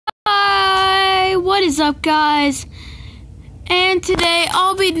What is up, guys? And today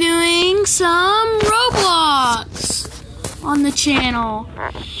I'll be doing some Roblox on the channel.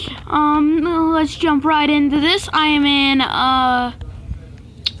 Let's jump right into this. I am in a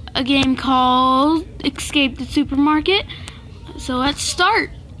game called Escape the Supermarket. So let's start.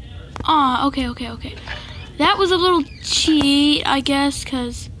 Okay. That was a little cheat, I guess,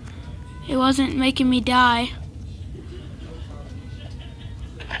 because it wasn't making me die.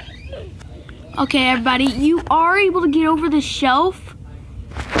 Okay, everybody, you are able to get over the shelf,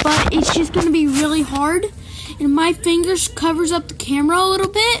 but it's just going to be really hard. And my fingers covers up the camera a little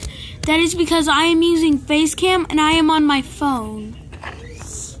bit. That is because I am using Facecam and I am on my phone.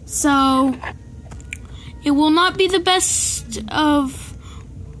 So, it will not be the best of,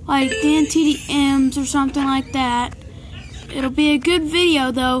 like, Dan TDMs or something like that. It'll be a good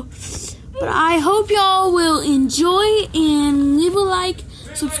video, though. But I hope y'all will enjoy and leave a like,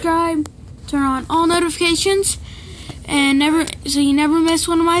 subscribe, turn on all notifications, and so you never miss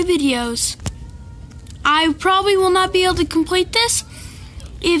one of my videos. I probably will not be able to complete this.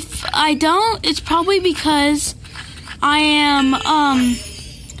 If I don't, it's probably because I am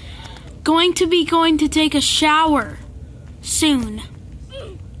going to take a shower soon.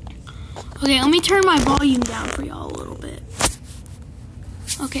 Okay, let me turn my volume down for y'all a little bit.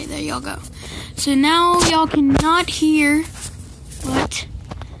 Okay, there y'all go. So now y'all cannot hear what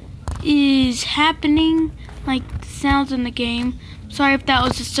is happening, like the sounds in the game. Sorry if that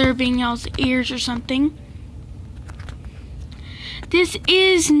was disturbing y'all's ears or something. This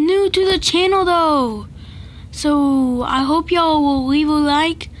is new to the channel though, so I hope y'all will leave a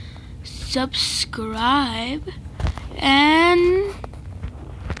like, subscribe, and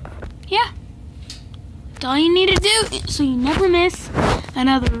yeah, that's all you need to do so you never miss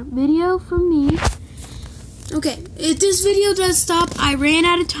another video from me. Okay, if this video does stop, I ran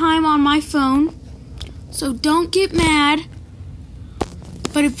out of time on my phone, so don't get mad.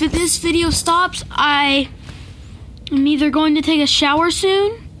 But if this video stops, I am either going to take a shower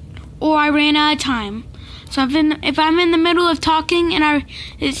soon, or I ran out of time. So if I'm in the middle of talking and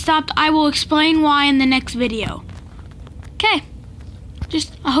it stopped, I will explain why in the next video. Okay,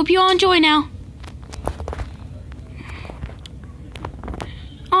 I hope you all enjoy now.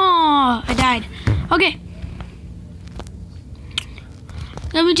 Oh, I died. Okay.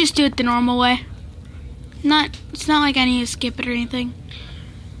 Let me just do it the normal way. It's not like I need to skip it or anything.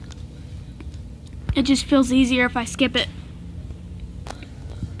 It just feels easier if I skip it.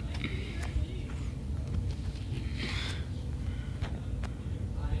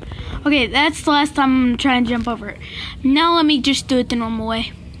 Okay, that's the last time I'm going to try and jump over it. Now let me just do it the normal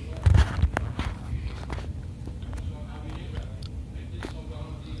way.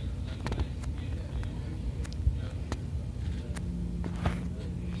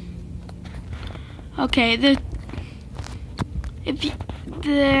 Okay,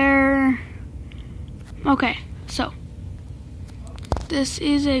 okay, so this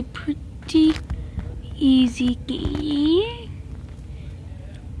is a pretty easy game.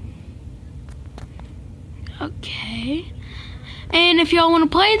 Okay, and if y'all want to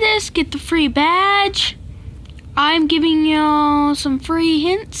play this, get the free badge. I'm giving y'all some free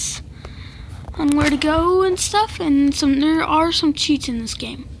hints on where to go and stuff, and there are some cheats in this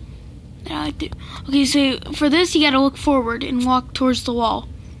game. Okay, so for this, you gotta look forward and walk towards the wall.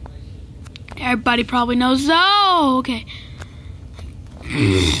 Everybody probably knows. Oh, okay.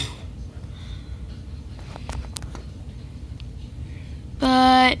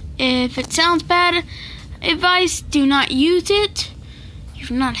 But if it sounds bad advice, do not use it. You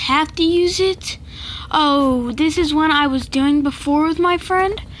do not have to use it. Oh, this is one I was doing before with my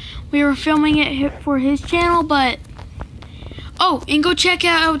friend. We were filming it for his channel, but oh, and go check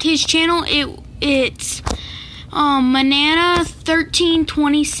out his channel. It's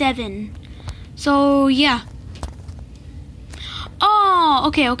Manana1327. So yeah. Oh,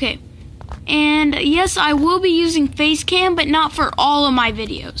 okay. And yes, I will be using Facecam, but not for all of my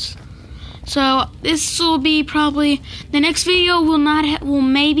videos. So this will be probably the next video will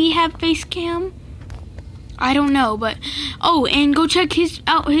maybe have Facecam. I don't know, but oh, and go check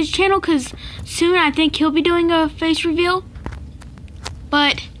out his channel, because soon I think he'll be doing a face reveal.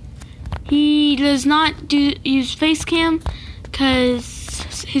 But he does not use Facecam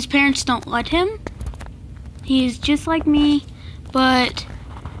because his parents don't let him. He's just like me, but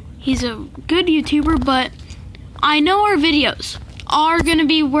he's a good YouTuber. But I know our videos are gonna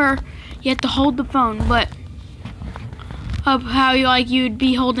be where you have to hold the phone, but of how you'd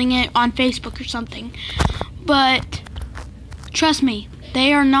be holding it on Facebook or something. But trust me,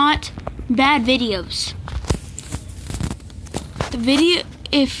 they are not bad videos.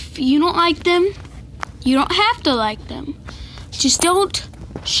 If you don't like them, You don't have to like them. Just don't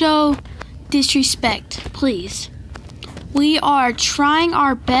show disrespect, please. We are trying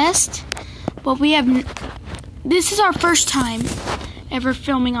our best, but this is our first time ever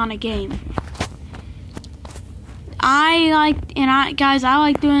filming on a game. I like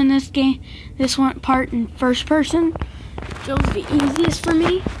doing this one part in first person. It feels the easiest for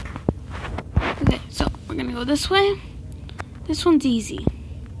me. Okay, so we're gonna go this way. This one's easy.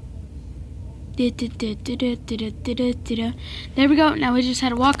 There we go. Now we just had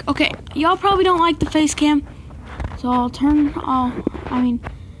to walk. Okay, y'all probably don't like the face cam, so not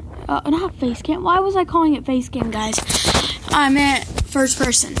face cam. Why was I calling it face cam, guys? I meant first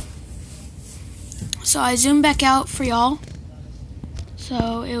person. So I zoomed back out for y'all,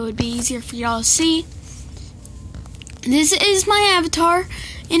 so it would be easier for y'all to see. This is my avatar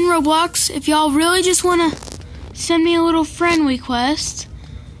in Roblox. If y'all really just want to send me a little friend request,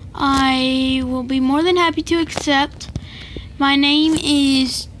 I will be more than happy to accept. My name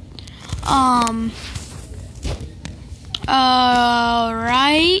is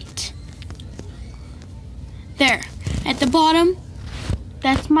right there at the bottom.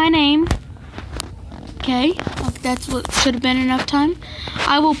 That's my name. Okay, that's what should have been enough time.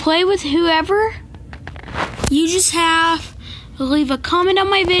 I will play with whoever. You just have to leave a comment on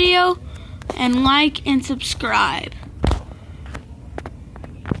my video and like and subscribe.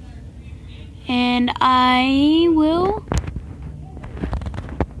 And I will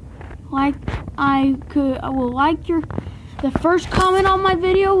the first comment on my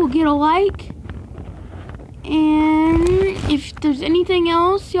video will get a like. And if there's anything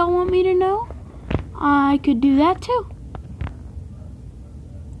else y'all want me to know, I could do that too.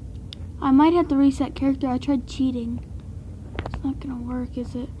 I might have to reset character. I tried cheating. It's not gonna work,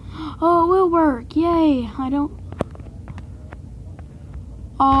 is it? Oh, it will work. Yay.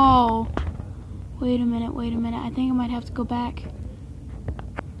 Oh. Wait a minute. I think I might have to go back.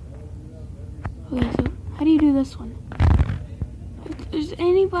 Okay, so how do you do this one? If there's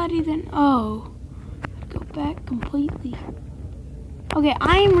anybody then... Oh. Go back completely. Okay,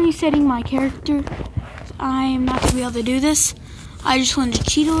 I am resetting my character. I am not going to be able to do this. I just wanted to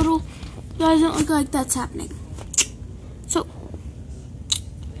cheat a little. Doesn't look like that's happening. So,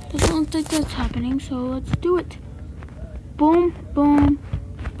 doesn't look like that's happening, so let's do it. Boom, boom,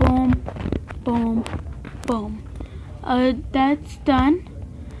 boom, boom, boom. That's done.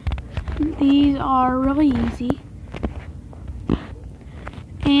 These are really easy.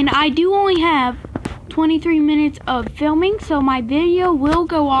 And I do only have 23 minutes of filming, so my video will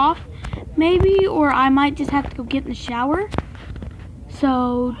go off maybe, or I might just have to go get in the shower.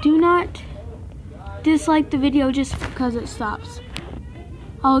 So do not dislike the video just because it stops.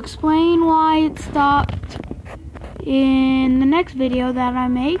 I'll explain why it stopped in the next video that I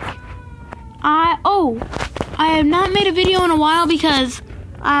make. I have not made a video in a while because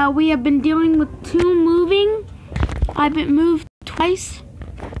we have been dealing with moving. I've been moved twice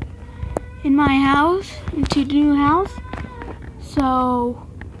in my house, into the new house. So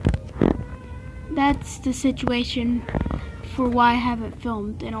that's the situation for why I haven't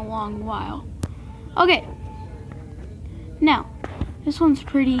filmed in a long while. Okay, now this one's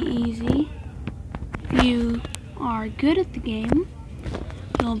pretty easy. If you are good at the game,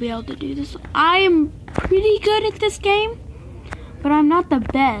 you'll be able to do this. I am pretty good at this game, but I'm not the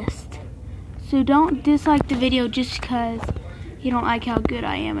best. So don't dislike the video just because you don't like how good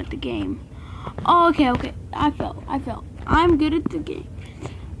I am at the game. Oh, okay. I fell. I'm good at the game.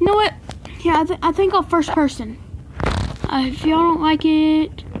 You know what? Yeah, I think I'll first person. If y'all don't like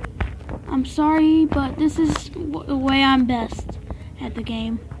it, I'm sorry, but this is the way I'm best at the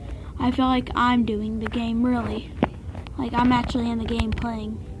game. I feel like I'm doing the game, really. Like I'm actually in the game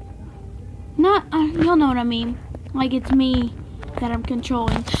playing. You'll know what I mean. Like it's me that I'm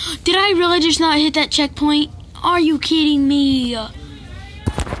controlling. Did I really just not hit that checkpoint? Are you kidding me?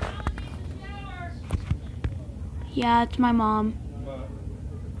 Yeah, it's my mom.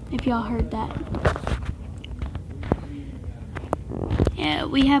 If y'all heard that. Yeah,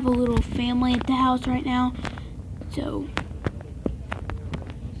 we have a little family at the house right now. So,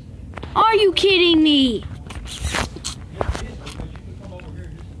 are you kidding me?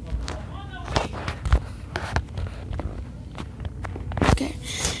 Okay.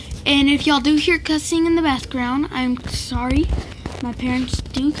 And if y'all do hear cussing in the background, I'm sorry. My parents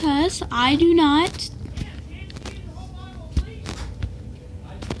do cuss. I do not.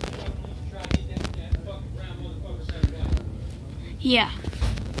 Yeah.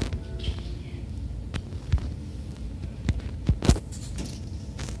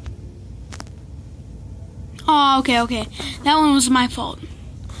 Oh, okay. That one was my fault.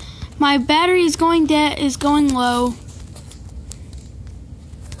 My battery is going dead. Is going low.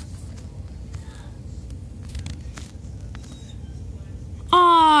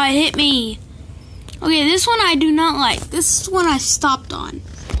 Aw, it hit me. Okay, this one I do not like. This is one I stopped on.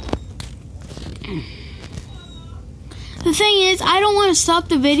 The thing is, I don't want to stop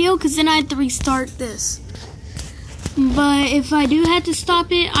the video because then I have to restart this. But if I do have to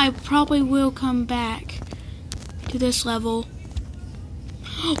stop it, I probably will come back to this level.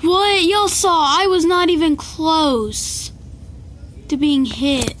 What? Y'all saw, I was not even close to being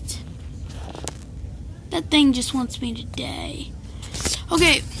hit. That thing just wants me to die.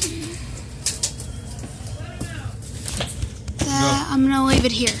 Okay. I'm gonna leave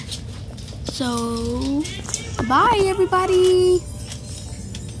it here. So, bye everybody.